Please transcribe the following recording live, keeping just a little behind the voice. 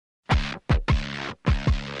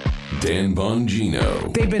Dan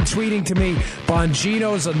Bongino. They've been tweeting to me,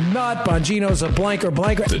 Bongino's a nut, Bongino's a blanker.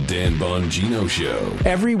 The Dan Bongino Show.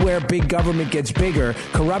 Everywhere big government gets bigger,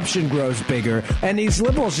 corruption grows bigger, and these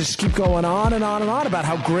liberals just keep going on and on and on about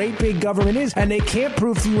how great big government is, and they can't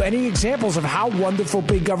prove to you any examples of how wonderful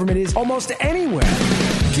big government is almost anywhere.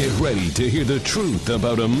 Get ready to hear the truth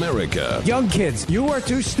about America. Young kids, you are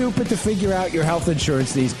too stupid to figure out your health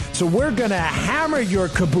insurance needs, so we're going to hammer your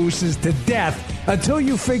cabooses to death until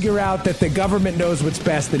you figure out that the government knows what's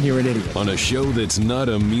best and you're an idiot. On a show that's not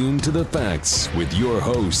immune to the facts with your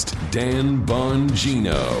host, Dan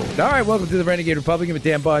Bongino. All right, welcome to the Renegade Republican with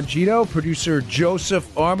Dan Bongino, producer Joseph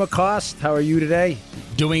Armacost. How are you today?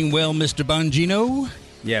 Doing well, Mr. Bongino.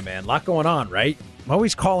 Yeah, man, a lot going on, right? I'm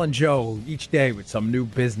always calling Joe each day with some new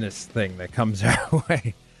business thing that comes our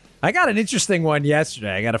way. I got an interesting one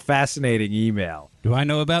yesterday. I got a fascinating email. Do I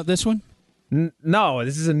know about this one? No,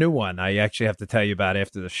 this is a new one. I actually have to tell you about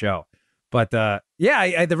after the show. But, the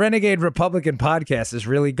Renegade Republican podcast has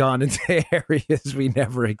really gone into areas we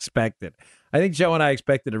never expected. I think Joe and I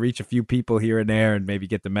expected to reach a few people here and there and maybe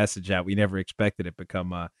get the message out. We never expected it become,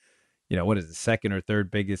 what is the second or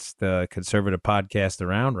third biggest conservative podcast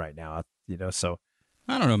around right now, so.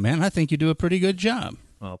 I don't know, man. I think you do a pretty good job.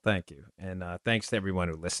 Well, thank you. And thanks to everyone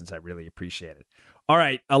who listens. I really appreciate it. All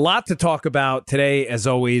right. A lot to talk about today, as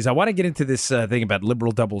always. I want to get into this thing about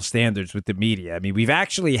liberal double standards with the media. I mean, we've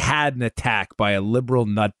actually had an attack by a liberal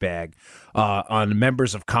nutbag on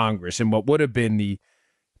members of Congress in what would have been the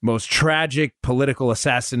most tragic political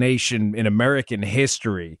assassination in American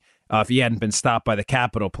history if he hadn't been stopped by the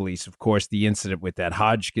Capitol Police. Of course, the incident with that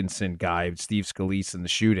Hodgkinson guy, Steve Scalise, and the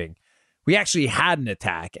shooting. We actually had an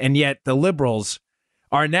attack, and yet the liberals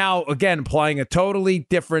are now, again, applying a totally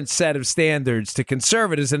different set of standards to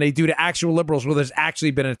conservatives than they do to actual liberals where there's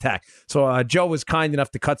actually been an attack. So Joe was kind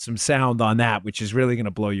enough to cut some sound on that, which is really going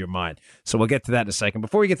to blow your mind. So we'll get to that in a second.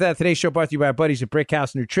 Before we get to that, today's show brought to you by our buddies at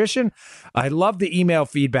Brickhouse Nutrition. I love the email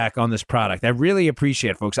feedback on this product. I really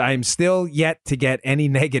appreciate it, folks. I am still yet to get any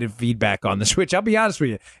negative feedback on this, which I'll be honest with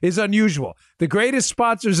you, is unusual. The greatest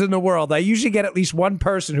sponsors in the world, I usually get at least one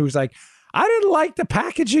person who's like, I didn't like the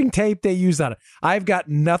packaging tape they used on it. I've got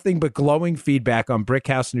nothing but glowing feedback on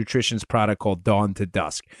Brickhouse Nutrition's product called Dawn to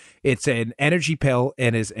Dusk. It's an energy pill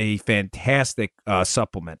and is a fantastic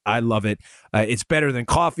supplement. I love it. It's better than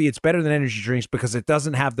coffee. It's better than energy drinks because it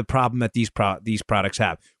doesn't have the problem that these products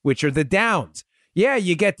have, which are the downs. Yeah,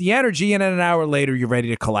 you get the energy, and then an hour later, you're ready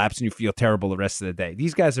to collapse and you feel terrible the rest of the day.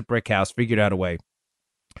 These guys at Brickhouse figured out a way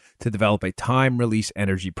to develop a time-release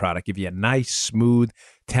energy product, give you a nice, smooth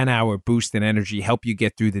 10-hour boost in energy, help you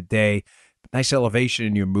get through the day, nice elevation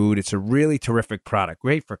in your mood. It's a really terrific product.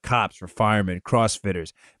 Great for cops, for firemen,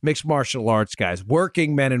 CrossFitters, mixed martial arts guys,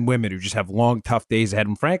 working men and women who just have long, tough days ahead.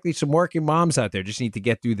 And frankly, some working moms out there just need to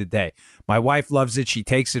get through the day. My wife loves it. She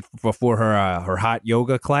takes it before her hot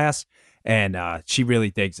yoga class, and she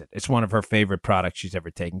really digs it. It's one of her favorite products she's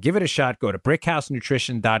ever taken. Give it a shot. Go to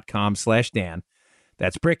brickhousenutrition.com/Dan.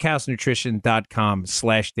 That's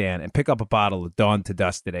brickhousenutrition.com/Dan and pick up a bottle of Dawn to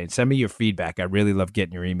Dusk today and send me your feedback. I really love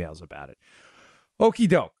getting your emails about it. Okie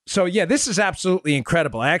doke. So, yeah, this is absolutely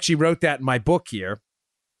incredible. I actually wrote that in my book here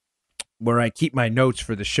where I keep my notes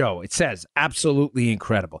for the show. It says absolutely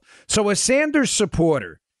incredible. So a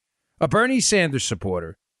Bernie Sanders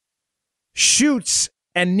supporter, shoots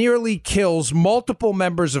and nearly kills multiple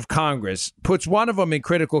members of Congress, puts one of them in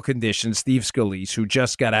critical condition, Steve Scalise, who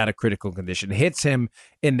just got out of critical condition, hits him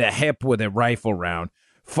in the hip with a rifle round,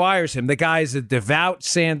 fires him. The guy is a devout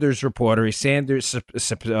Sanders reporter, a Sanders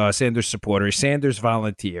supporter, a Sanders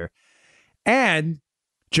volunteer. And,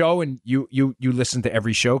 Joe, and you listen to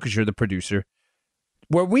every show because you're the producer,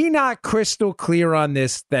 were we not crystal clear on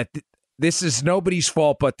this, that this is nobody's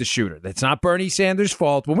fault but the shooter? That's not Bernie Sanders'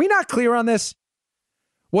 fault. Were we not clear on this?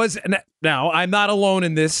 Now, I'm not alone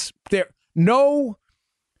in this. No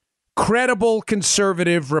credible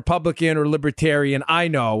conservative, Republican, or libertarian I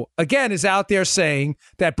know, again, is out there saying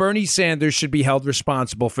that Bernie Sanders should be held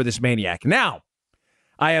responsible for this maniac. Now,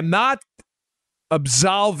 I am not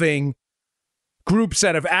absolving groups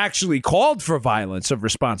that have actually called for violence of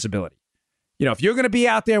responsibility. If you're going to be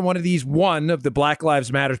out there, one of the Black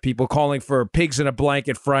Lives Matter people calling for pigs in a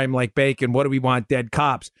blanket, fry 'em like bacon, what do we want, dead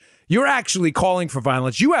cops? You're actually calling for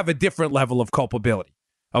violence. You have a different level of culpability,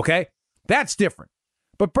 okay? That's different.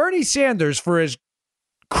 But Bernie Sanders, for as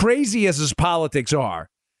crazy as his politics are,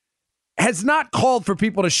 has not called for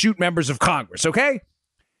people to shoot members of Congress, okay?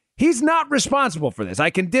 He's not responsible for this.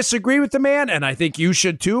 I can disagree with the man, and I think you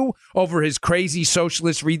should too, over his crazy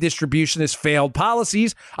socialist redistributionist failed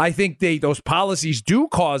policies. I think those policies do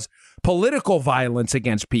cause political violence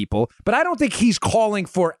against people, but I don't think he's calling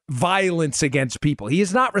for violence against people. He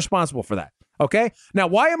is not responsible for that. Okay? Now,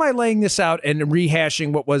 why am I laying this out and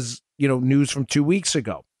rehashing what was, news from 2 weeks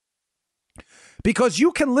ago? Because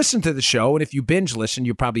you can listen to the show, and if you binge listen,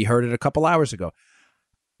 you probably heard it a couple hours ago.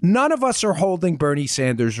 None of us are holding Bernie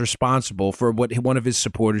Sanders responsible for what one of his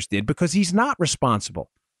supporters did because he's not responsible.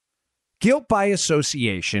 Guilt by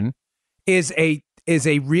association is a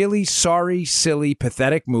really sorry, silly,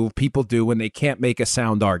 pathetic move people do when they can't make a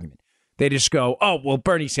sound argument. They just go, oh, well,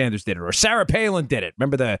 Bernie Sanders did it, or Sarah Palin did it.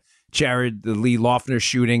 Remember the Lee Loughner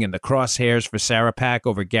shooting and the crosshairs for Sarah Pack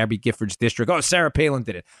over Gabby Gifford's district? Oh, Sarah Palin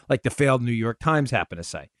did it, like the failed New York Times happened to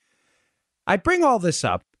say. I bring all this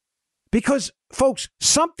up because, folks,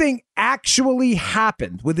 something actually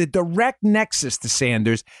happened with a direct nexus to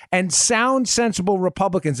Sanders, and sound, sensible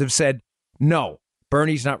Republicans have said, no,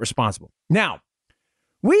 Bernie's not responsible. Now,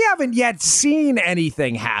 we haven't yet seen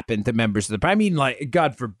anything happen to members of the, I mean, like,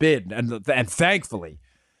 God forbid, and thankfully,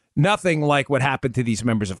 nothing like what happened to these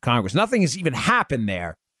members of Congress. Nothing has even happened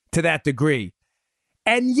there to that degree.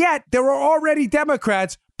 And yet, there are already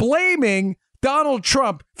Democrats blaming Donald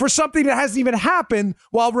Trump for something that hasn't even happened,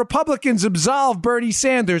 while Republicans absolve Bernie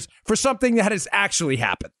Sanders for something that has actually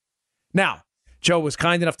happened. Now, Joe was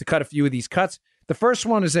kind enough to cut a few of these cuts. The first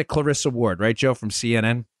one is at Clarissa Ward, right, Joe, from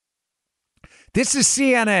CNN? This is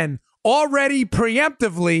CNN already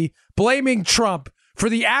preemptively blaming Trump for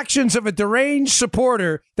the actions of a deranged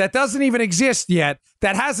supporter that doesn't even exist yet,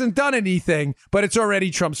 that hasn't done anything, but it's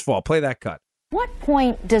already Trump's fault. Play that cut. What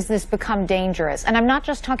point does this become dangerous? And I'm not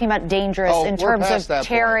just talking about dangerous in terms of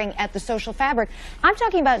tearing at the social fabric. I'm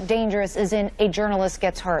talking about dangerous as in a journalist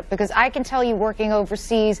gets hurt. Because I can tell you, working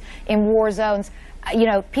overseas in war zones,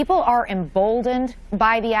 people are emboldened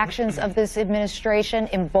by the actions of this administration,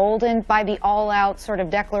 emboldened by the all-out sort of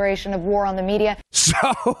declaration of war on the media.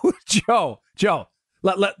 So, Joe,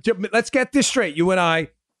 let's get this straight. You and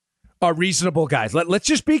I are reasonable guys. Let's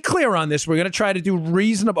just be clear on this. We're going to try to do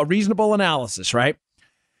reasonable analysis, right?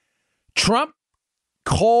 Trump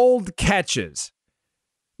cold catches.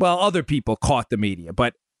 Well, other people caught the media,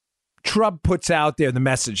 but Trump puts out there the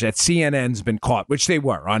message that CNN's been caught, which they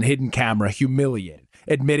were, on hidden camera, humiliated,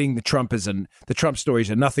 admitting the Trump story is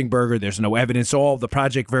a nothing burger. There's no evidence. All the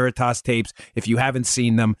Project Veritas tapes, if you haven't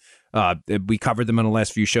seen them, we covered them in the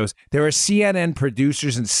last few shows. There are CNN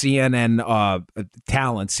producers and CNN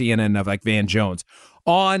talent, CNN of like Van Jones,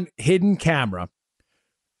 on hidden camera.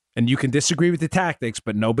 And you can disagree with the tactics,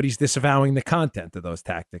 but nobody's disavowing the content of those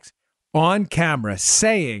tactics. On camera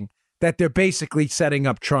saying that they're basically setting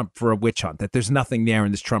up Trump for a witch hunt, that there's nothing there in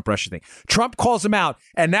this Trump-Russia thing. Trump calls them out.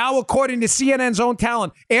 And now, according to CNN's own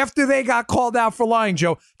talent, after they got called out for lying,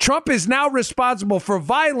 Joe, Trump is now responsible for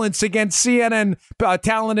violence against CNN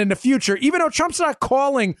talent in the future, even though Trump's not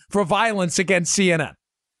calling for violence against CNN.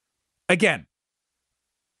 Again,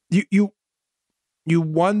 you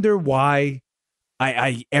wonder why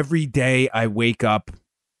I every day I wake up.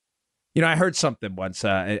 I heard something once.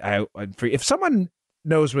 If someone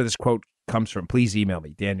knows where this quote comes from, please email me,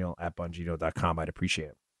 Daniel@Bongino.com. I'd appreciate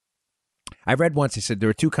it. I read once, he said there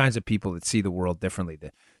are two kinds of people that see the world differently,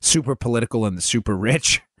 the super political and the super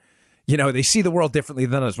rich. They see the world differently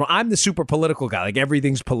than us. Well, I'm the super political guy. Like,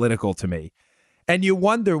 everything's political to me. And you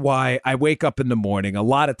wonder why I wake up in the morning, a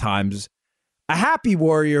lot of times, a happy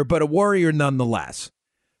warrior, but a warrior nonetheless.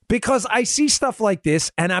 Because I see stuff like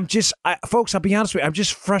this, and folks, I'll be honest with you, I'm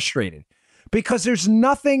just frustrated. Because there's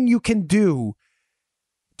nothing you can do.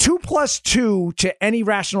 2 + 2 to any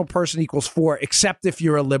rational person equals 4, except if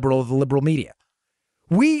you're a liberal of the liberal media.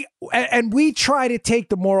 We try to take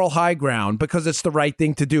the moral high ground because it's the right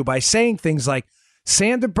thing to do by saying things like,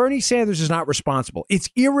 Bernie Sanders is not responsible. It's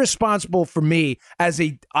irresponsible for me as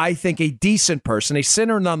I think a decent person, a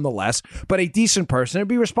sinner nonetheless, but a decent person. It'd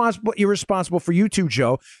be irresponsible for you too,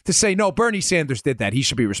 Joe, to say, no, Bernie Sanders did that. He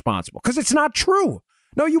should be responsible. Because it's not true.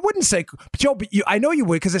 No, you wouldn't say, Joe, but I know you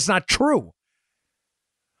would, because it's not true.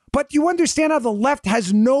 But you understand how the left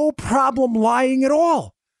has no problem lying at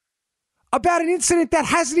all about an incident that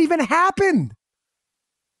hasn't even happened.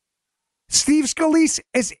 Steve Scalise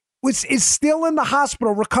is still in the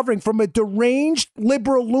hospital recovering from a deranged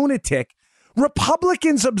liberal lunatic.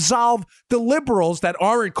 Republicans absolve the liberals that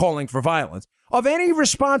aren't calling for violence of any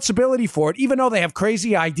responsibility for it, even though they have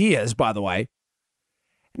crazy ideas, by the way.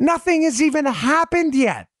 Nothing has even happened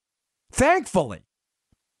yet, thankfully.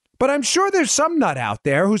 But I'm sure there's some nut out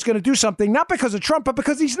there who's going to do something, not because of Trump, but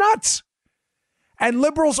because he's nuts. And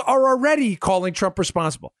liberals are already calling Trump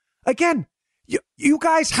responsible. Again, you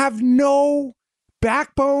guys have no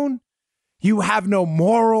backbone. You have no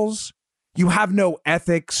morals. You have no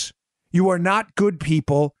ethics. You are not good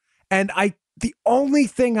people. And the only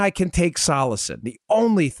thing I can take solace in, the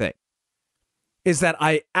only thing, is that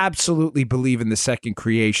I absolutely believe in the second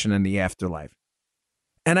creation and the afterlife.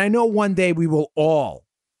 And I know one day we will all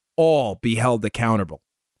be held accountable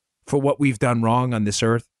for what we've done wrong on this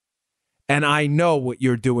earth. And I know what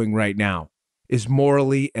you're doing right now is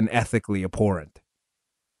morally and ethically abhorrent.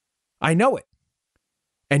 I know it.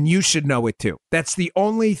 And you should know it too. That's the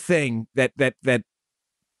only thing that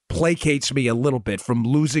placates me a little bit from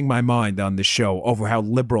losing my mind on this show over how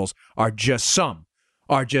liberals are just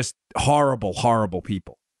horrible, horrible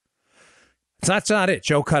people. That's not it.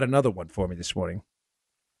 Joe cut another one for me this morning.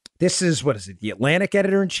 This is, the Atlantic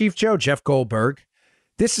editor-in-chief, Joe, Jeff Goldberg.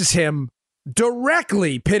 This is him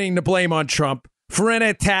directly pinning the blame on Trump for an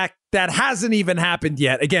attack that hasn't even happened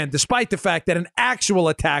yet. Again, despite the fact that an actual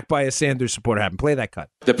attack by a Sanders supporter happened. Play that cut.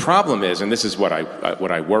 The problem is, and this is what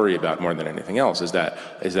I worry about more than anything else, is that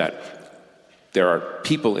there are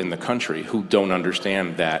people in the country who don't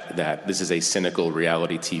understand that this is a cynical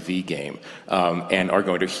reality TV game, and are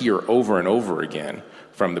going to hear over and over again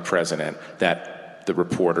from the president that the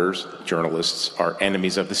reporters, journalists, are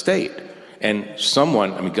enemies of the state. And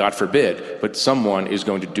someone, God forbid, but someone is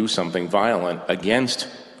going to do something violent against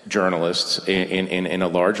journalists in a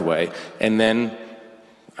large way, and then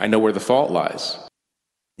I know where the fault lies.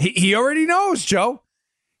 He already knows, Joe.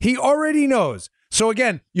 He already knows. So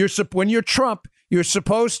again, when you're Trump, you're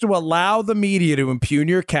supposed to allow the media to impugn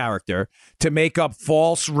your character, to make up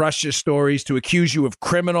false Russia stories, to accuse you of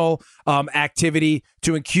criminal activity,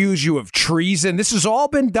 to accuse you of treason. This has all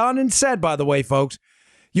been done and said, by the way, folks.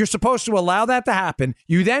 You're supposed to allow that to happen.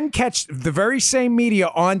 You then catch the very same media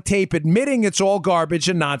on tape admitting it's all garbage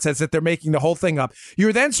and nonsense, that they're making the whole thing up.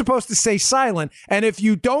 You're then supposed to stay silent. And if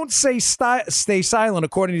you don't stay silent,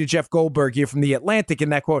 according to Jeff Goldberg here from The Atlantic in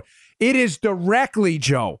that quote, it is directly,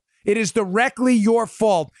 Joe, it is directly your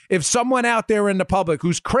fault if someone out there in the public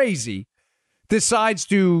who's crazy decides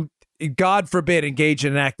to, God forbid, engage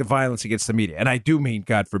in an act of violence against the media. And I do mean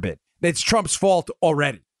God forbid. It's Trump's fault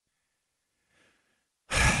already.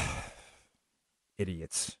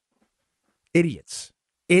 Idiots,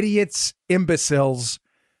 imbeciles.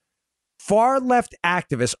 Far left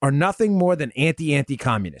activists are nothing more than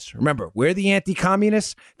anti-communists. Remember, we're the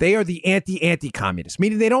anti-communists. They are the anti-communists,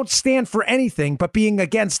 meaning they don't stand for anything but being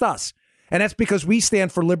against us. And that's because we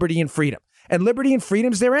stand for liberty and freedom. And liberty and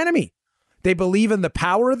freedom is their enemy. They believe in the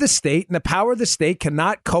power of the state, and the power of the state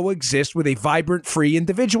cannot coexist with a vibrant, free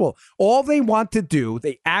individual. All they want to do,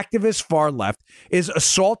 the activist far left, is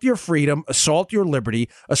assault your freedom, assault your liberty,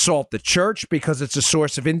 assault the church because it's a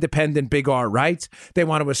source of independent big R rights. They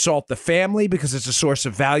want to assault the family because it's a source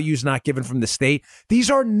of values not given from the state. These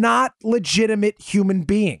are not legitimate human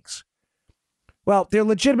beings. Well, they're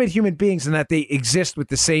legitimate human beings in that they exist with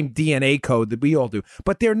the same DNA code that we all do.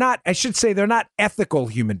 But they're not, I should say, they're not ethical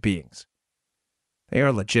human beings. They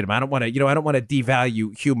are legitimate. I don't want to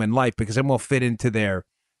devalue human life because then we'll fit into their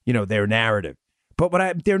narrative.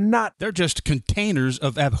 But they're not. They're just containers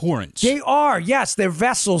of abhorrence. They are. Yes, they're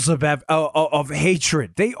vessels of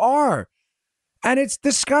hatred. They are, and it's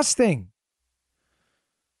disgusting.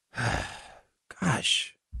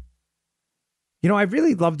 Gosh, I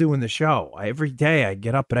really love doing the show. Every day I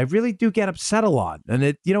get up, but I really do get upset a lot,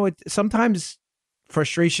 and sometimes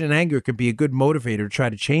frustration and anger can be a good motivator to try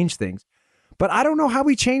to change things. But I don't know how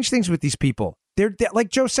we change things with these people. They're like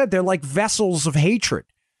Joe said, they're like vessels of hatred.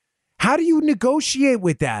 How do you negotiate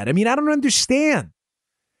with that? I mean, I don't understand.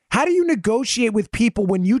 How do you negotiate with people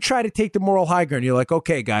when you try to take the moral high ground? You're like,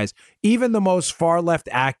 okay, guys, even the most far left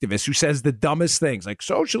activist who says the dumbest things like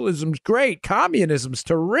socialism's great, communism's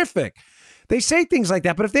terrific. They say things like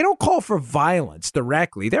that. But if they don't call for violence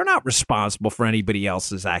directly, they're not responsible for anybody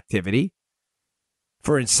else's activity.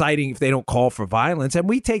 For inciting if they don't call for violence. And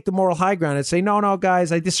we take the moral high ground and say, no,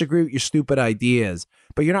 guys, I disagree with your stupid ideas,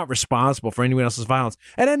 but you're not responsible for anyone else's violence.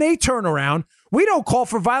 And then they turn around. We don't call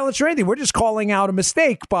for violence or anything. We're just calling out a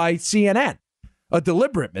mistake by CNN, a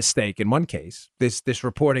deliberate mistake in one case, this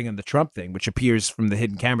reporting on the Trump thing, which appears from the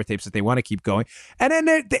hidden camera tapes that they want to keep going. And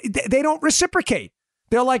then they don't reciprocate.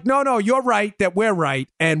 They're like, no, you're right that we're right,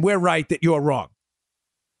 and we're right that you're wrong.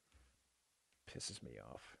 Pisses me off.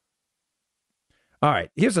 All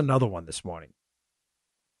right, here's another one this morning.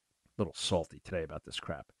 A little salty today about this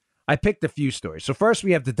crap. I picked a few stories. So first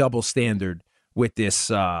we have the double standard with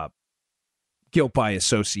this guilt by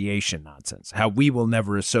association nonsense. How we will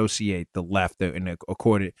never associate the left and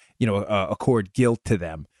accord guilt to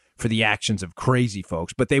them for the actions of crazy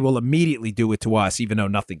folks, but they will immediately do it to us, even though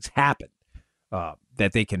nothing's happened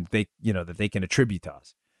that they can attribute to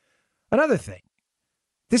us. Another thing,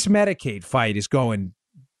 this Medicaid fight is going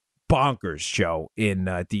bonkers, Joe,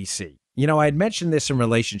 in D.C. You know, I had mentioned this in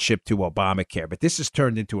relationship to Obamacare, but this has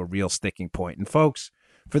turned into a real sticking point. And folks,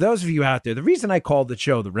 for those of you out there, the reason I called the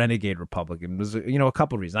show the Renegade Republican was, a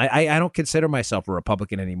couple of reasons. I don't consider myself a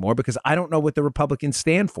Republican anymore because I don't know what the Republicans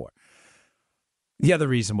stand for. The other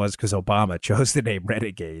reason was because Obama chose the name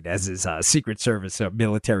Renegade as his Secret Service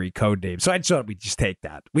military code name. So I thought we'd just take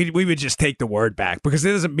that. We would just take the word back because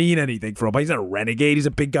it doesn't mean anything for Obama. He's not a renegade. He's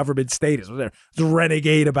a big government status. There's a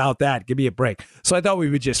renegade about that. Give me a break. So I thought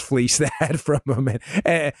we would just fleece that from him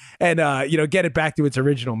and get it back to its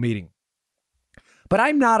original meaning. But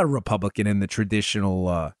I'm not a Republican in the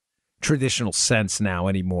traditional sense now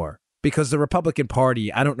anymore because the Republican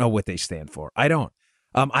Party, I don't know what they stand for. I don't.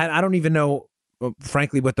 I don't even know,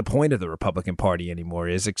 frankly, what the point of the Republican Party anymore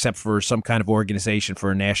is, except for some kind of organization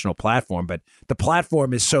for a national platform. But the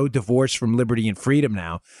platform is so divorced from liberty and freedom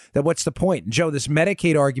now that what's the point? And Joe, this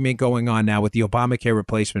Medicaid argument going on now with the Obamacare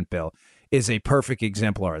replacement bill is a perfect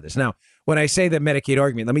exemplar of this. Now, when I say the Medicaid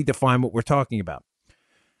argument, let me define what we're talking about.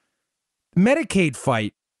 Medicaid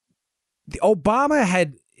fight, Obama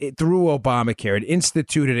had, through Obamacare, had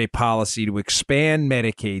instituted a policy to expand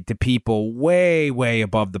Medicaid to people way, way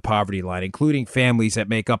above the poverty line, including families that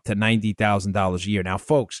make up to $90,000 a year. Now,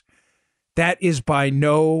 folks, that is by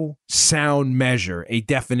no sound measure a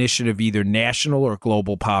definition of either national or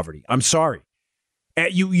global poverty. I'm sorry.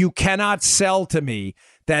 You cannot sell to me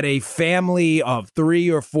that a family of 3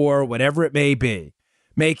 or 4, whatever it may be,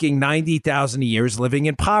 making $90,000 a year is living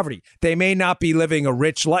in poverty. They may not be living a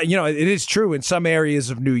rich life. You know, it is true in some areas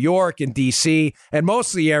of New York and D.C. and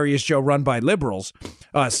mostly areas, Joe, run by liberals.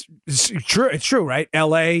 It's true, right?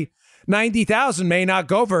 L.A., 90,000 may not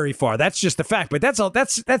go very far. That's just a fact. But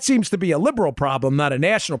that seems to be a liberal problem, not a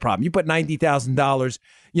national problem. You put $90,000,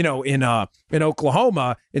 in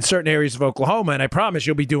Oklahoma, in certain areas of Oklahoma, and I promise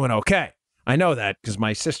you'll be doing okay. I know that because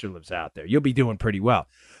my sister lives out there. You'll be doing pretty well.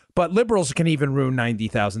 But liberals can even ruin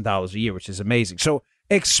 $90,000 a year, which is amazing. So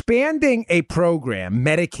expanding a program,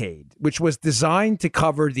 Medicaid, which was designed to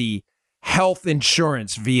cover the health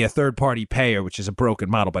insurance via third-party payer, which is a broken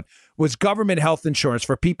model, but was government health insurance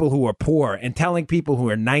for people who are poor, and telling people who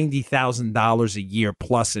are $90,000 a year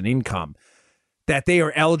plus in income that they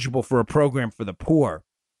are eligible for a program for the poor.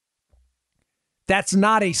 That's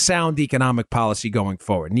not a sound economic policy going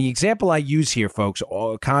forward. And the example I use here, folks,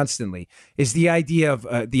 constantly is the idea of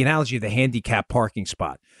the analogy of the handicap parking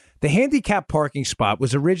spot. The handicap parking spot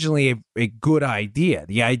was originally a good idea.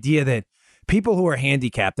 The idea that people who are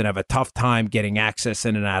handicapped and have a tough time getting access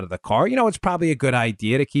in and out of the car, it's probably a good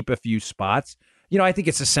idea to keep a few spots. I think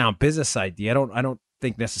it's a sound business idea. I don't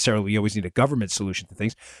think necessarily we always need a government solution to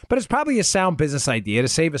things, but it's probably a sound business idea to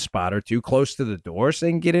save a spot or two close to the door so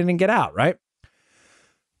they can get in and get out, right?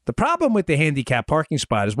 The problem with the handicap parking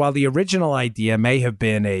spot is while the original idea may have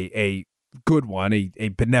been a good one, a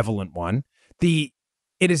benevolent one, it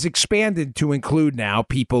is expanded to include now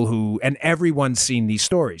people who, and everyone's seen these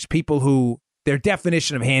stories, people who their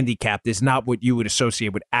definition of handicapped is not what you would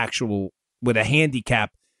associate with a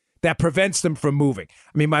handicap that prevents them from moving.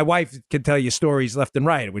 I mean, my wife can tell you stories left and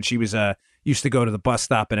right. When she was used to go to the bus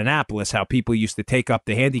stop in Annapolis, how people used to take up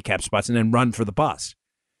the handicap spots and then run for the bus.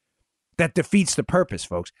 That defeats the purpose,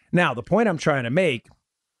 folks. Now, the point I'm trying to make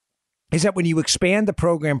is that when you expand the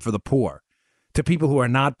program for the poor to people who are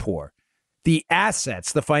not poor, the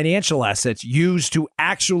assets, the financial assets used to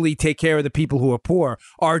actually take care of the people who are poor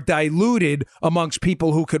are diluted amongst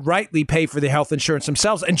people who could rightly pay for the health insurance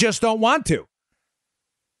themselves and just don't want to.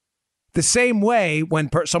 The same way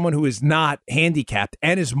when someone who is not handicapped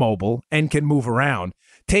and is mobile and can move around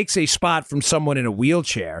takes a spot from someone in a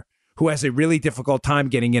wheelchair who has a really difficult time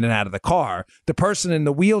getting in and out of the car, the person in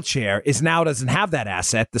the wheelchair doesn't have that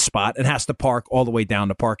asset, the spot, and has to park all the way down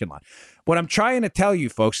the parking lot. What I'm trying to tell you,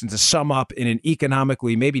 folks, and to sum up in an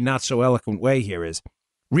economically maybe not so eloquent way here is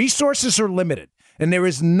resources are limited, and there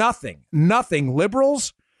is nothing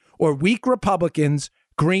liberals or weak Republicans,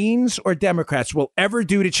 Greens or Democrats will ever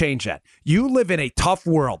do to change that. You live in a tough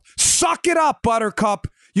world. Suck it up, Buttercup.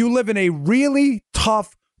 You live in a really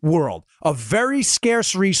tough world of very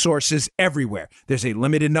scarce resources everywhere. There's a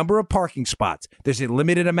limited number of parking spots. There's a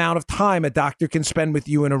limited amount of time a doctor can spend with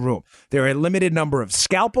you in a room. There are a limited number of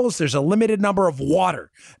scalpels. There's a limited number of water.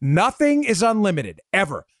 Nothing is unlimited,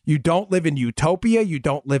 ever. You don't live in utopia. You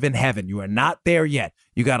don't live in heaven. You are not there yet.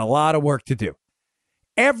 You got a lot of work to do.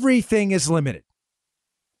 Everything is limited.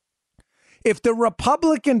 If the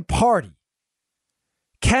Republican Party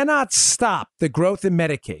cannot stop the growth in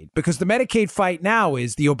Medicaid, because the Medicaid fight now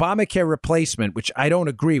is the Obamacare replacement, which I don't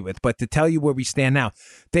agree with, but to tell you where we stand now,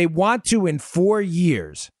 they want to in 4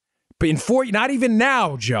 years, but not even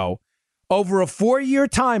now, Joe, over a 4-year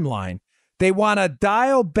timeline, they want to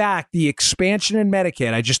dial back the expansion in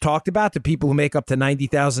Medicaid. I just talked about the people who make up to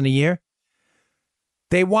 $90,000 a year.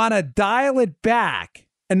 They want to dial it back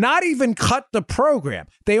and not even cut the program.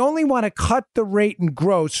 They only want to cut the rate and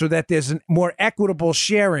growth so that there's a more equitable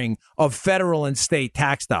sharing of federal and state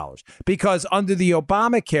tax dollars. Because under the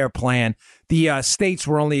Obamacare plan, the states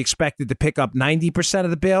were only expected to pick up 90% of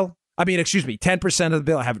the bill. 10% of the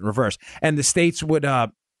bill. I have it in reverse. And the states would,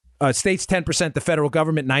 states 10%, the federal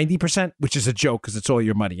government 90%, which is a joke because it's all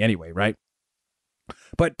your money anyway, right?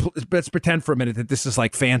 But let's pretend for a minute that this is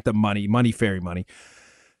like phantom money fairy money.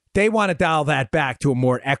 They want to dial that back to a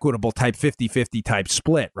more equitable type 50-50 type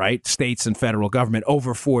split, right? States and federal government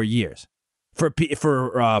over 4 years for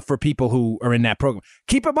people who are in that program.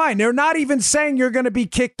 Keep in mind, they're not even saying you're going to be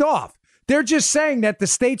kicked off. They're just saying that the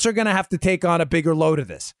states are going to have to take on a bigger load of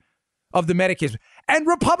this, of the Medicaid. And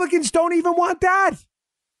Republicans don't even want that.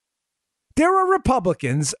 There are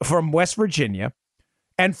Republicans from West Virginia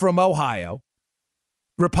and from Ohio,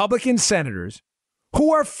 Republican senators,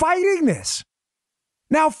 who are fighting this.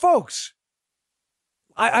 Now, folks,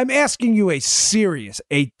 I'm asking you a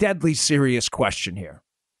deadly serious question here.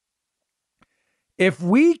 If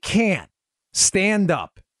we can't stand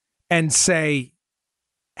up and say,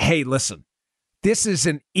 hey, listen, this is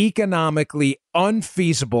an economically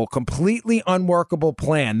unfeasible, completely unworkable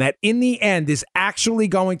plan that in the end is actually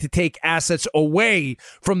going to take assets away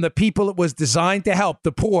from the people it was designed to help,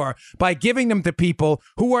 the poor, by giving them to people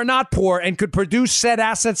who are not poor and could produce said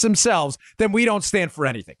assets themselves, then we don't stand for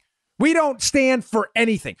anything. We don't stand for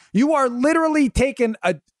anything. You are literally taking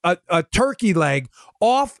a turkey leg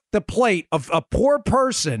off the plate of a poor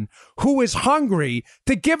person who is hungry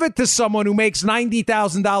to give it to someone who makes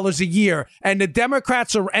 $90,000 a year. And the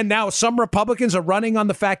Democrats and now some Republicans are running on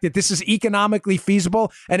the fact that this is economically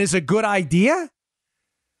feasible and is a good idea.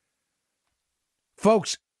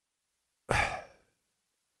 Folks, I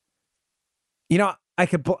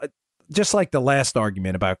could, just like the last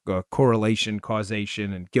argument about correlation,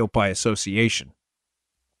 causation, and guilt by association,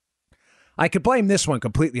 I could blame this one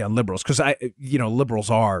completely on liberals because liberals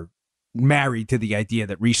are married to the idea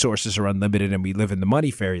that resources are unlimited and we live in the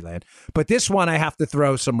money fairyland. But this one, I have to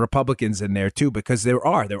throw some Republicans in there too, because there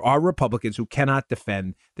are Republicans who cannot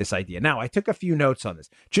defend this idea. Now, I took a few notes on this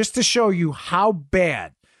just to show you how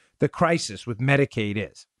bad the crisis with Medicaid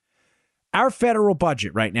is. Our federal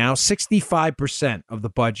budget right now, 65% of the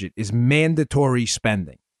budget is mandatory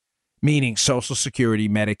spending, meaning Social Security,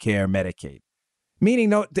 Medicare, Medicaid.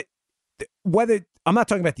 Meaning, whether I'm not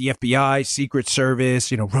talking about the FBI, Secret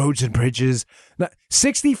Service, roads and bridges.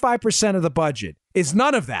 65% of the budget is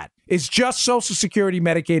none of that. It's just Social Security,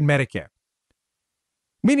 Medicaid, and Medicare.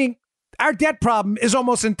 Meaning our debt problem is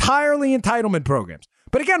almost entirely entitlement programs.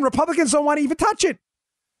 But again, Republicans don't want to even touch it.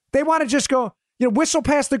 They want to just go, whistle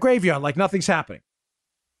past the graveyard like nothing's happening.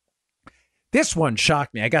 This one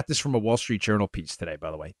shocked me. I got this from a Wall Street Journal piece today,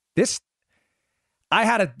 by the way. I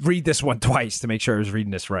had to read this one twice to make sure I was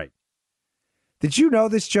reading this right. Did you know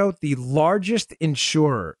this, Joe? The largest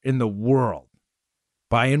insurer in the world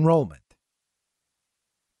by enrollment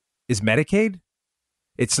is Medicaid.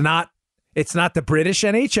 It's not the British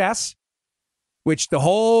NHS, which the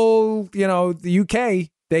whole, the UK,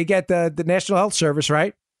 they get the National Health Service,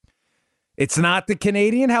 right? It's not the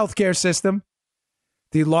Canadian healthcare system.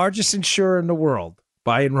 The largest insurer in the world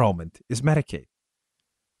by enrollment is Medicaid.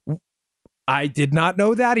 I did not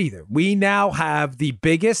know that either. We now have the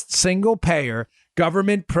biggest single payer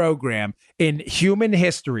government program in human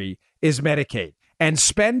history is Medicaid. And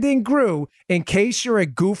spending grew, in case you're a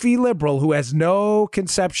goofy liberal who has no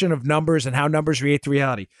conception of numbers and how numbers relate to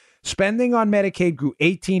reality. Spending on Medicaid grew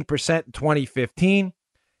 18% in 2015.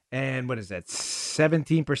 And what is that?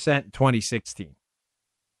 17% in 2016.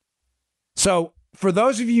 So for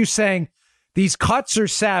those of you saying these cuts are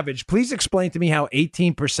savage, please explain to me how 18%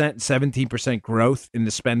 and 17% growth in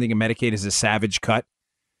the spending of Medicaid is a savage cut.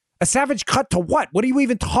 A savage cut to what? What are you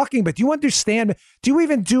even talking about? Do you understand? Do you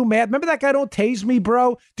even do math? Remember that guy, don't tase me,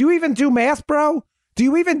 bro? Do you even do math, bro? Do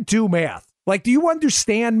you even do math? Like, do you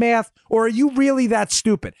understand math? Or are you really that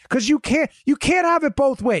stupid? Because you can't have it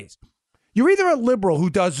both ways. You're either a liberal who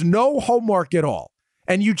does no homework at all,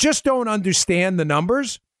 and you just don't understand the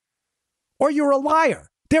numbers, or you're a liar.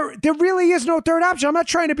 There really is no third option. I'm not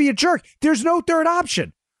trying to be a jerk. There's no third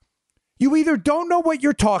option. You either don't know what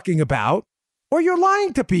you're talking about, or you're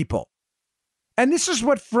lying to people. And this is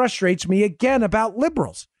what frustrates me again about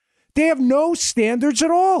liberals. They have no standards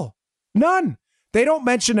at all. None. They don't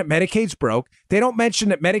mention that Medicaid's broke. They don't mention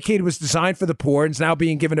that Medicaid was designed for the poor and is now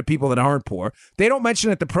being given to people that aren't poor. They don't mention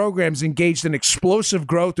that the program's engaged in explosive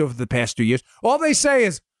growth over the past 2 years. All they say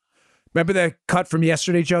is, remember the cut from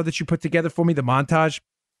yesterday, Joe, that you put together for me, the montage?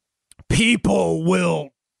 People will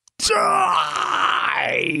die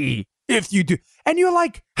if you do. And you're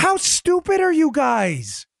like, how stupid are you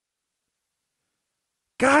guys?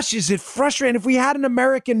 Gosh, is it frustrating? If we had an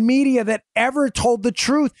American media that ever told the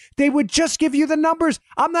truth, they would just give you the numbers.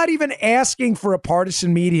 I'm not even asking for a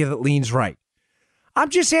partisan media that leans right. I'm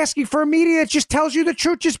just asking for a media that just tells you the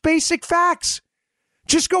truth, just basic facts.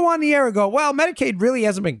 Just go on the air and go, well, Medicaid really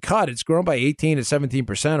hasn't been cut. It's grown by 18 to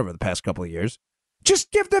 17% over the past couple of years.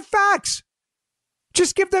 Just give the facts.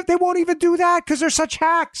 Just give them. They won't even do that because they're such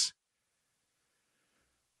hacks.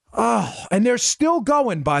 Oh, and they're still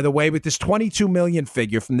going, by the way, with this 22 million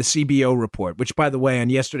figure from the CBO report, which, by the way, on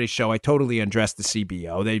yesterday's show, I totally undressed the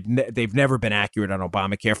CBO. They've never been accurate on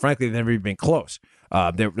Obamacare. Frankly, they've never even been close.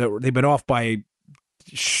 They've been off by,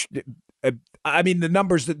 I mean, the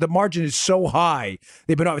numbers, the margin is so high.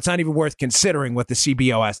 They've been off. It's not even worth considering what the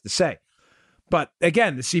CBO has to say. But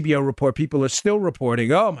again, the CBO report, people are still reporting,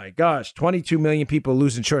 oh my gosh, 22 million people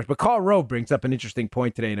lose insurance. But Karl Rove brings up an interesting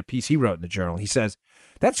point today in a piece he wrote in the Journal. He says,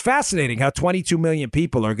 that's fascinating how 22 million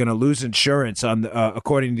people are going to lose insurance on,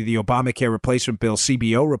 according to the Obamacare replacement bill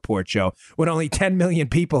CBO report, Joe, when only 10 million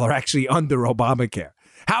people are actually under Obamacare.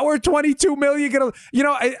 How are 22 million going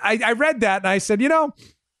to, I read that and I said,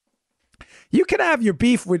 you can have your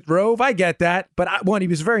beef with Rove. I get that. But he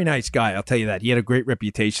was a very nice guy. I'll tell you that. He had a great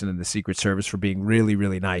reputation in the Secret Service for being really,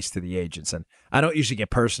 really nice to the agents. And I don't usually get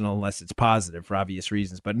personal unless it's positive for obvious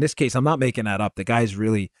reasons. But in this case, I'm not making that up. The guys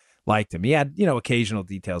really liked him. He had, occasional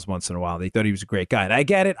details once in a while. They thought he was a great guy. And I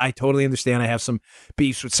get it. I totally understand. I have some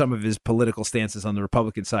beefs with some of his political stances on the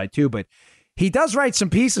Republican side, too. But he does write some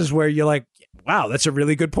pieces where you're like, wow, that's a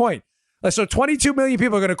really good point. So 22 million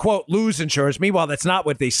people are going to, quote, lose insurance. Meanwhile, that's not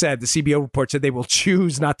what they said. The CBO report said they will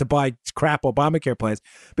choose not to buy crap Obamacare plans.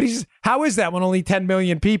 But he says, how is that when only 10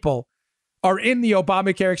 million people are in the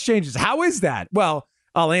Obamacare exchanges? How is that? Well,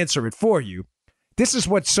 I'll answer it for you. This is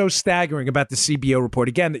what's so staggering about the CBO report,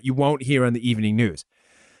 again, that you won't hear on the evening news.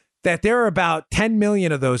 That there are about 10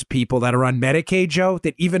 million of those people that are on Medicaid, Joe,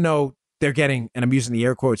 that even though they're getting, and I'm using the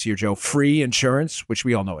air quotes here, Joe, free insurance, which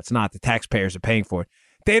we all know it's not. The taxpayers are paying for it.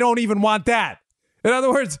 They don't even want that. In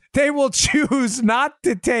other words, they will choose not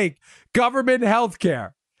to take government health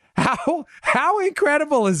care. How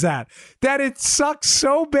incredible is that? That it sucks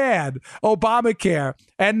so bad, Obamacare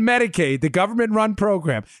and Medicaid, the government-run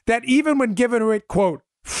program, that even when given it, quote,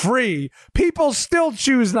 free, people still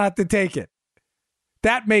choose not to take it.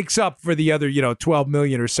 That makes up for the other, 12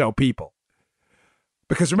 million or so people.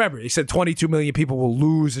 Because remember, he said 22 million people will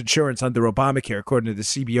lose insurance under Obamacare, according to the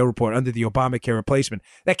CBO report, under the Obamacare replacement.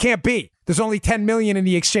 That can't be. There's only 10 million in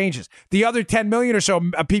the exchanges. The other 10 million or so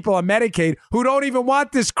people on Medicaid who don't even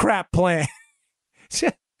want this crap plan.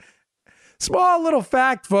 Small little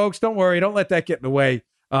fact, folks. Don't worry. Don't let that get in the way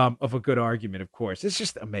of a good argument, of course. It's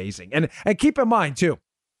just amazing. And keep in mind, too,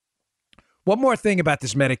 one more thing about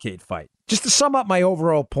this Medicaid fight. Just to sum up my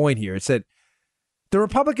overall point here, it's that the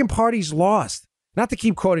Republican Party's lost. Not to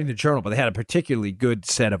keep quoting the Journal, but they had a particularly good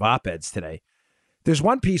set of op-eds today. There's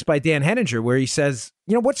one piece by Dan Henninger where he says,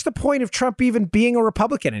 what's the point of Trump even being a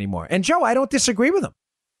Republican anymore? And Joe, I don't disagree with him.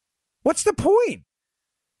 What's the point?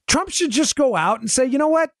 Trump should just go out and say, you know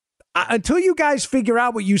what? Until you guys figure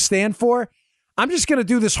out what you stand for, I'm just going to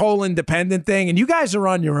do this whole independent thing, and you guys are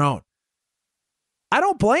on your own. I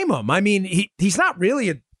don't blame him. I mean, he's not really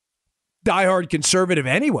a diehard conservative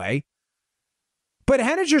anyway. But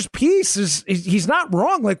Henninger's piece he's not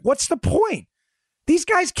wrong. Like, what's the point? These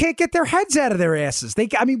guys can't get their heads out of their asses. They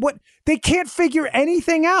can't figure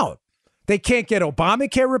anything out. They can't get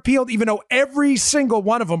Obamacare repealed, even though every single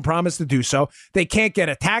one of them promised to do so. They can't get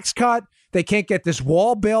a tax cut. They can't get this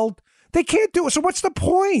wall built. They can't do it. So what's the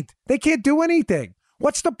point? They can't do anything.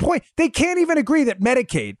 What's the point? They can't even agree that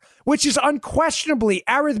Medicaid, which is unquestionably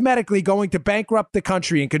arithmetically going to bankrupt the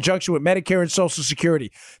country in conjunction with Medicare and Social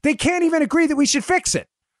Security, they can't even agree that we should fix it.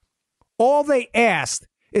 All they asked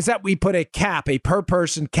is that we put a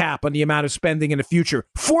per-person cap on the amount of spending in the future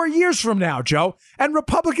 4 years from now, Joe. And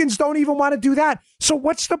Republicans don't even want to do that. So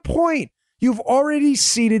what's the point? You've already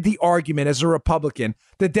ceded the argument as a Republican,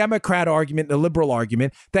 the Democrat argument, the liberal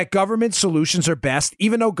argument, that government solutions are best,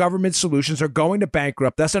 even though government solutions are going to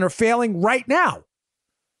bankrupt us and are failing right now.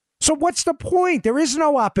 So what's the point? There is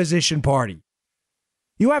no opposition party.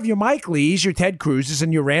 You have your Mike Lees, your Ted Cruzes,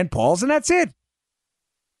 and your Rand Pauls, and that's it.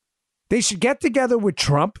 They should get together with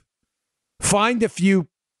Trump, find a few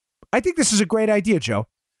I think this is a great idea, Joe.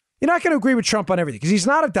 You're not going to agree with Trump on everything because he's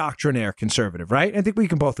not a doctrinaire conservative, right? I think we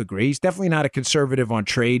can both agree. He's definitely not a conservative on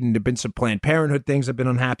trade, and there have been some Planned Parenthood things I've been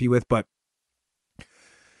unhappy with, but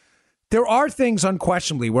there are things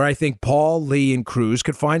unquestionably where I think Paul, Lee, and Cruz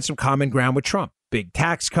could find some common ground with Trump. Big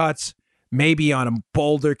tax cuts, maybe on a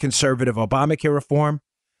bolder conservative Obamacare reform,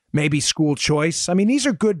 maybe school choice. I mean, these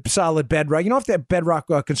are good, solid bedrock. You don't have to have bedrock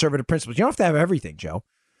conservative principles. You don't have to have everything, Joe.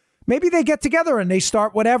 Maybe they get together and they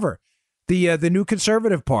start whatever. The new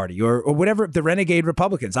conservative party or whatever, the renegade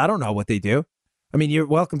Republicans. I don't know what they do. I mean, you're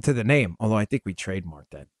welcome to the name, although I think we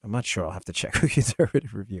trademarked that. I'm not sure. I'll have to check with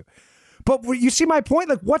Conservative Review. But you see my point?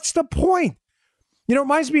 Like, what's the point? You know, it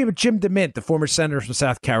reminds me of Jim DeMint, the former senator from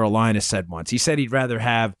South Carolina, said once. He said he'd rather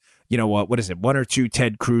have, you know, what is it, 1 or 2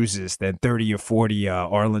 Ted Cruzes than 30 or 40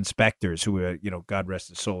 Arlen Spectors, who, you know, God rest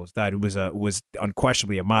his soul, has died, who was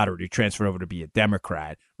unquestionably a moderate, who transferred over to be a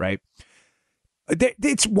Democrat, right?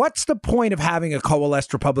 It's what's the point of having a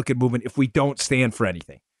coalesced Republican movement if we don't stand for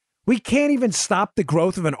anything? We can't even stop the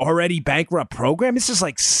growth of an already bankrupt program. This is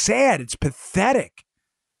like sad. It's pathetic.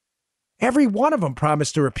 Every one of them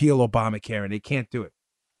promised to repeal Obamacare, and they can't do it.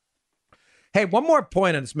 Hey, one more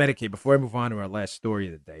point on this Medicaid before I move on to our last story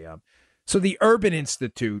of the day. So the Urban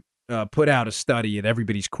Institute put out a study, and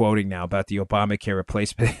everybody's quoting now about the Obamacare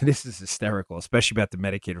replacement. This is hysterical, especially about the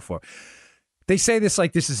Medicaid reform. They say this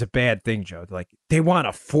like this is a bad thing, Joe. Like they want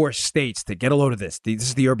to force states to get a load of this. This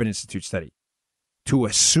is the Urban Institute study. To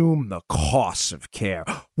assume the costs of care.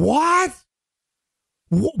 What?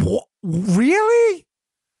 Really?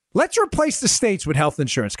 Let's replace the states with health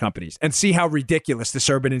insurance companies and see how ridiculous this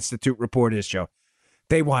Urban Institute report is, Joe.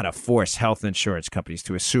 They want to force health insurance companies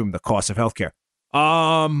to assume the cost of health care.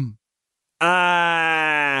 I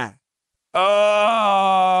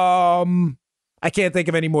can't think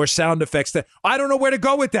of any more sound effects. I don't know where to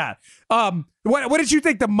go with that. What did you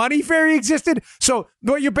think? The money fairy existed? So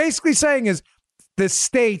what you're basically saying is the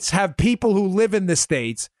states have people who live in the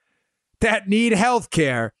states that need health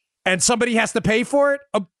care, and somebody has to pay for it?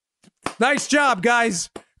 Nice job, guys.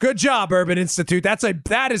 Good job, Urban Institute.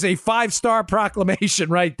 That is a 5-star proclamation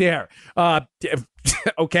right there.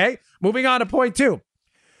 Okay, moving on to point 2.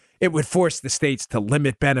 It would force the states to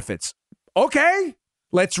limit benefits. Okay,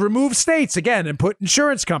 let's remove states again and put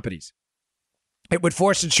insurance companies. It would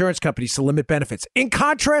force insurance companies to limit benefits. In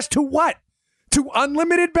contrast to what? To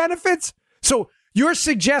unlimited benefits? So you're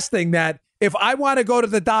suggesting that if I want to go to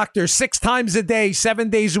the doctor 6 times a day, 7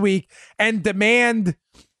 days a week, and demand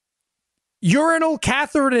urinal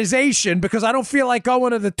catheterization because I don't feel like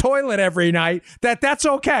going to the toilet every night, that's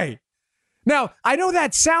okay. Now, I know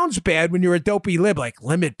that sounds bad when you're a dopey lib, like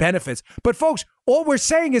limit benefits. But folks, all we're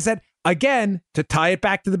saying is that, again, to tie it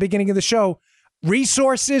back to the beginning of the show,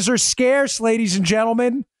 resources are scarce, ladies and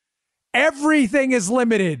gentlemen. Everything is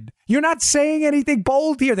limited. You're not saying anything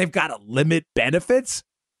bold here. They've got to limit benefits.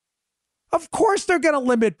 Of course they're going to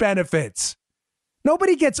limit benefits.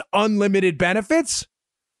 Nobody gets unlimited benefits.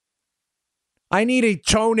 I need a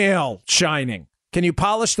toenail shining. Can you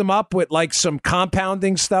polish them up with like some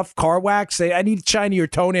compounding stuff, car wax? I need shinier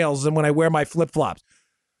toenails than when I wear my flip-flops.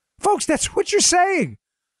 Folks, that's what you're saying.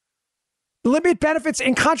 Limit benefits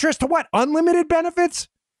in contrast to what? Unlimited benefits?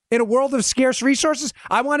 In a world of scarce resources?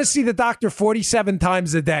 I want to see the doctor 47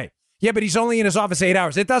 times a day. Yeah, but he's only in his office 8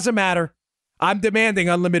 hours. It doesn't matter. I'm demanding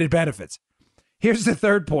unlimited benefits. Here's the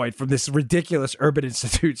third point from this ridiculous Urban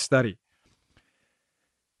Institute study.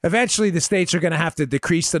 Eventually, the states are going to have to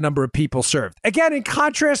decrease the number of people served. Again, in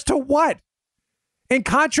contrast to what? In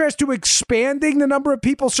contrast to expanding the number of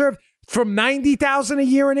people served from $90,000 a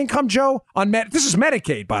year in income, Joe, this is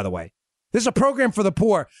Medicaid, by the way. This is a program for the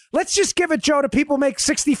poor. Let's just give it, Joe, to people who make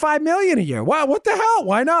 $65 million a year. Wow, what the hell?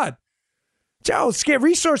 Why not? Joe,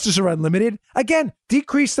 resources are unlimited. Again,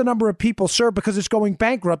 decrease the number of people served because it's going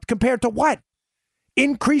bankrupt compared to what?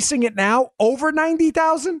 Increasing it now over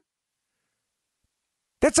 90,000?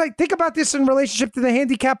 That's like, think about this in relationship to the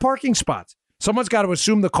handicap parking spots. Someone's got to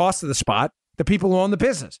assume the cost of the spot, the people who own the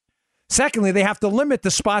business. Secondly, they have to limit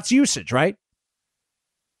the spot's usage, right?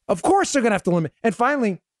 Of course they're going to have to limit. And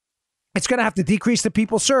finally, it's going to have to decrease the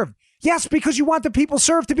people served. Yes, because you want the people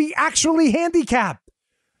served to be actually handicapped.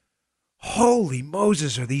 Holy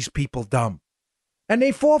Moses, are these people dumb. And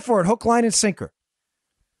they fall for it, hook, line, and sinker.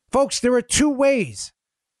 Folks, there are 2 ways,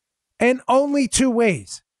 and only 2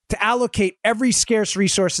 ways, to allocate every scarce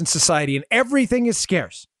resource in society, and everything is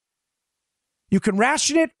scarce. You can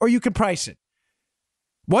ration it or you can price it.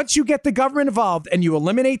 Once you get the government involved and you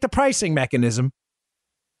eliminate the pricing mechanism,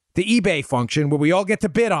 the eBay function where we all get to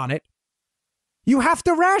bid on it, you have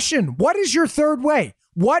to ration. What is your third way?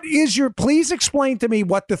 Please explain to me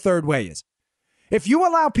what the third way is. If you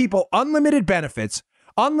allow people unlimited benefits,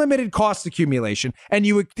 unlimited cost accumulation, and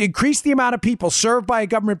you increase the amount of people served by a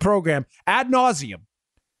government program ad nauseum,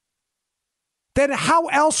 then how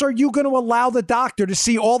else are you going to allow the doctor to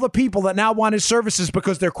see all the people that now want his services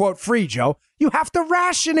because they're, quote, free, Joe? You have to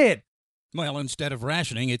ration it. Well, instead of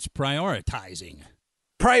rationing, it's prioritizing.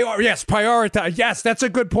 Prioritize. Yes, that's a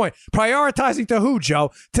good point. Prioritizing to who,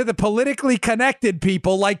 Joe? To the politically connected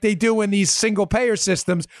people like they do in these single-payer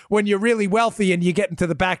systems when you're really wealthy and you get into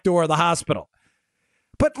the back door of the hospital.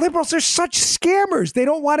 But liberals are such scammers. They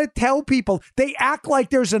don't want to tell people. They act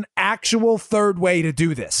like there's an actual third way to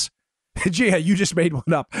do this. Gee, you just made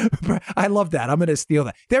one up. I love that. I'm going to steal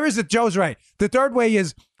that. There is Joe's right. The third way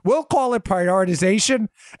is, we'll call it prioritization,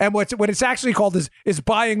 and what it's actually called is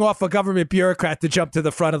buying off a government bureaucrat to jump to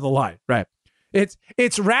the front of the line. Right.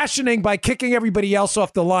 It's rationing by kicking everybody else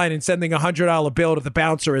off the line and sending $100 bill to the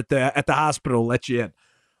bouncer at the hospital to let you in.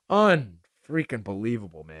 Unfreaking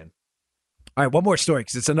believable, man. All right, one more story,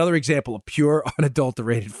 because it's another example of pure,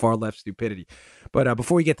 unadulterated, far-left stupidity. But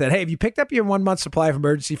before we get to that, hey, have you picked up your 1 month supply of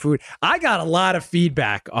emergency food? I got a lot of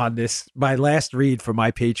feedback on this, my last read for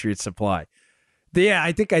My Patriot Supply. Yeah,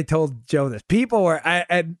 I think I told Joe this. People were,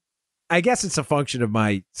 and I guess it's a function of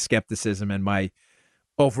my skepticism and my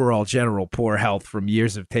overall general poor health from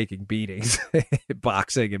years of taking beatings,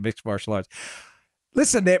 boxing and mixed martial arts.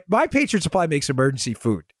 Listen, My Patriot Supply makes emergency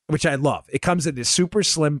food, which I love. It comes in this super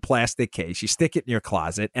slim plastic case. You stick it in your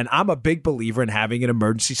closet, and I'm a big believer in having an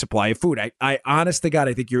emergency supply of food. I honest to God,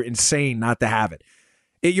 I think you're insane not to have it.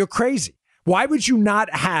 You're crazy. Why would you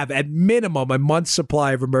not have, at minimum, a month's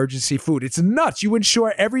supply of emergency food? It's nuts. You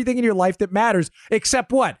ensure everything in your life that matters,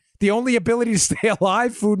 except what? The only ability to stay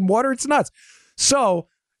alive, food and water? It's nuts. So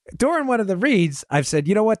during one of the reads, I've said,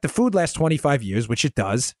 you know what? The food lasts 25 years, which it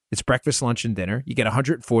does. It's breakfast, lunch, and dinner. You get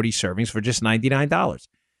 140 servings for just $99.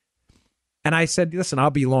 And I said, listen, I'll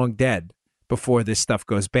be long dead before this stuff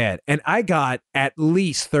goes bad. And I got at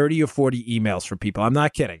least 30 or 40 emails from people. I'm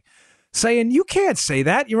not kidding. Saying, you can't say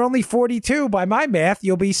that. You're only 42. By my math,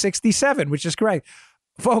 you'll be 67, which is correct.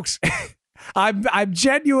 Folks, I'm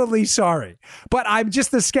genuinely sorry, but I'm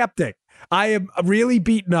just a skeptic. I am really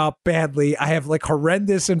beaten up badly. I have like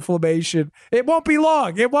horrendous inflammation. It won't be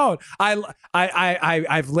long. It won't.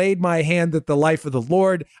 I've laid my hand at the life of the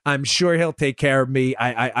Lord. I'm sure he'll take care of me.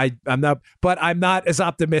 I'm not, but I'm not as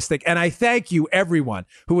optimistic. And I thank you, everyone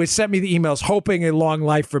who has sent me the emails hoping a long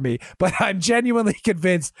life for me. But I'm genuinely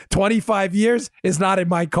convinced 25 years is not in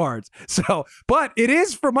my cards. So, but it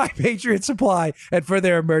is for My Patriot Supply and for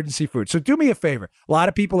their emergency food. So do me a favor. A lot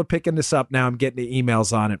of people are picking this up now. I'm getting the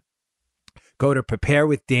emails on it. Go to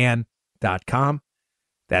preparewithdan.com.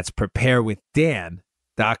 That's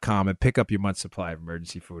preparewithdan.com and pick up your month's supply of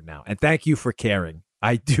emergency food now. And thank you for caring.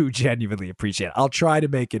 I do genuinely appreciate it. I'll try to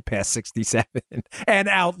make it past 67 and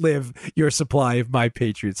outlive your supply of My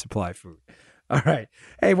Patriot Supply food. All right.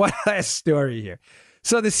 Hey, one last story here.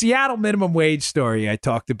 So the Seattle minimum wage story I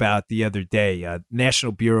talked about the other day,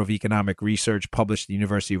 National Bureau of Economic Research published the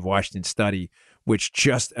University of Washington study, which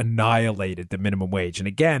just annihilated the minimum wage. And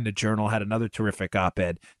again, the Journal had another terrific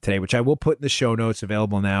op-ed today, which I will put in the show notes,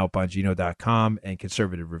 available now at Bongino.com and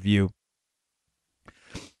Conservative Review.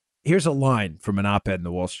 Here's a line from an op-ed in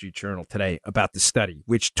the Wall Street Journal today about the study,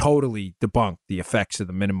 which totally debunked the effects of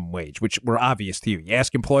the minimum wage, which were obvious to you. You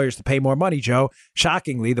ask employers to pay more money, Joe.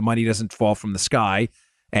 Shockingly, the money doesn't fall from the sky,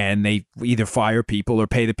 and they either fire people or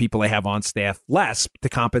pay the people they have on staff less to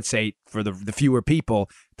compensate for the fewer people.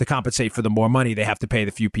 To compensate for the more money, they have to pay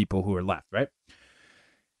the few people who are left, right?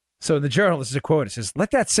 So in the Journal, this is a quote. It says,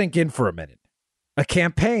 let that sink in for a minute. A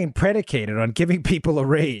campaign predicated on giving people a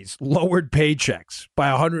raise lowered paychecks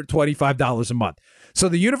by $125 a month. So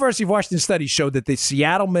the University of Washington study showed that the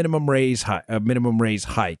Seattle minimum raise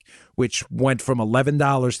hike, which went from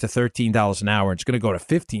 $11 to $13 an hour, and it's going to go to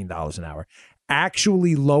 $15 an hour,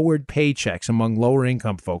 actually lowered paychecks among lower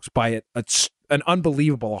income folks by an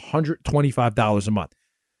unbelievable $125 a month.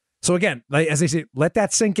 So again, as I say, let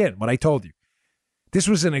that sink in, what I told you. This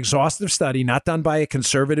was an exhaustive study, not done by a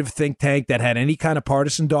conservative think tank that had any kind of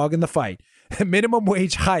partisan dog in the fight. The minimum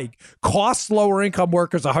wage hike costs lower income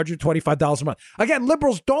workers $125 a month. Again,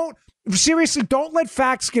 liberals, don't let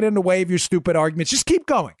facts get in the way of your stupid arguments. Just keep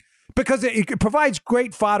going, because it provides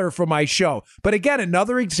great fodder for my show. But again,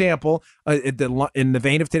 another example in the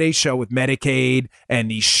vein of today's show with Medicaid and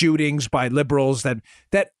these shootings by liberals that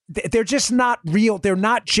they're just not real. They're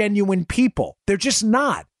not genuine people. They're just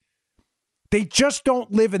not. They just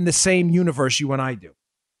don't live in the same universe you and I do.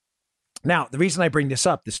 Now, the reason I bring this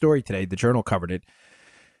up, the story today, the Journal covered it,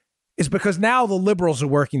 is because now the liberals are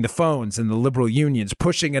working the phones and the liberal unions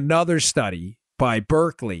pushing another study by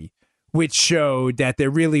Berkeley, which showed that there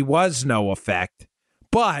really was no effect.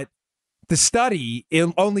 But the study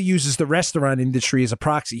only uses the restaurant industry as a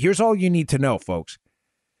proxy. Here's all you need to know, folks.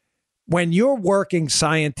 When you're working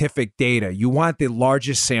scientific data, you want the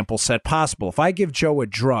largest sample set possible. If I give Joe a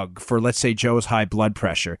drug for, let's say, Joe's high blood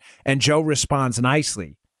pressure, and Joe responds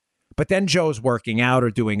nicely, but then Joe's working out or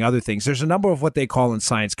doing other things, there's a number of what they call in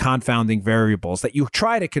science confounding variables that you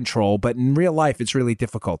try to control, but in real life, it's really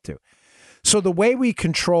difficult to. So the way we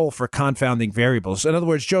control for confounding variables, in other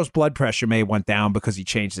words, Joe's blood pressure may have went down because he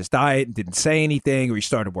changed his diet and didn't say anything, or he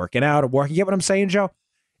started working out or working. You get what I'm saying, Joe?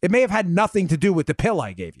 It may have had nothing to do with the pill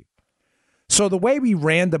I gave you. So the way we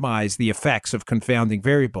randomize the effects of confounding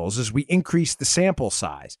variables is we increase the sample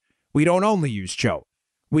size. We don't only use Joe.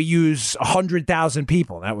 We use 100,000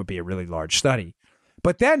 people. That would be a really large study.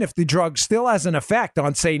 But then if the drug still has an effect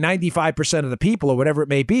on, say, 95% of the people or whatever it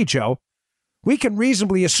may be, Joe, we can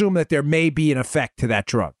reasonably assume that there may be an effect to that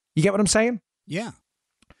drug. You get what I'm saying? Yeah.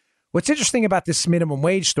 What's interesting about this minimum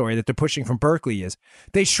wage story that they're pushing from Berkeley is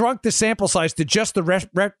they shrunk the sample size to just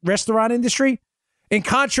the restaurant industry, in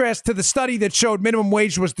contrast to the study that showed minimum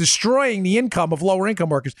wage was destroying the income of lower income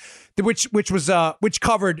workers, which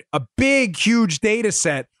covered a big, huge data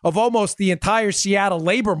set of almost the entire Seattle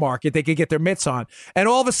labor market they could get their mitts on. And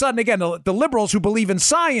all of a sudden, again, the liberals who believe in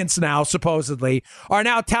science now, supposedly, are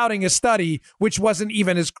now touting a study which wasn't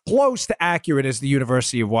even as close to accurate as the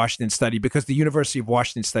University of Washington study, because the University of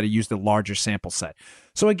Washington study used a larger sample set.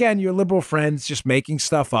 So again, your liberal friends just making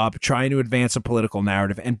stuff up, trying to advance a political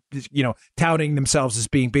narrative, and touting themselves as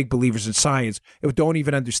being big believers in science, don't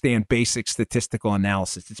even understand basic statistical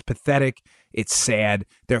analysis. It's pathetic. It's sad.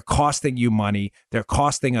 They're costing you money. They're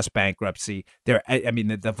costing us bankruptcy.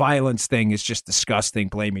 The violence thing is just disgusting,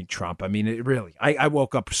 blaming Trump. I mean, it really, I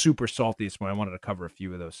woke up super salty this morning. I wanted to cover a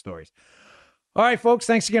few of those stories. All right, folks,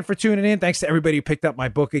 thanks again for tuning in. Thanks to everybody who picked up my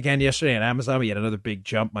book again yesterday on Amazon. We had another big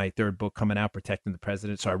jump, my third book coming out, Protecting the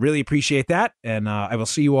President. So I really appreciate that, and I will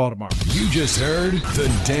see you all tomorrow. You just heard The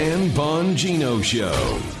Dan Bongino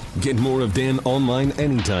Show. Get more of Dan online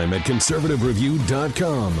anytime at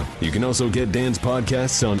conservativereview.com. You can also get Dan's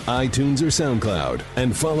podcasts on iTunes or SoundCloud.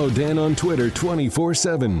 And follow Dan on Twitter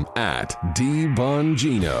 24/7 at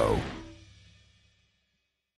DBongino.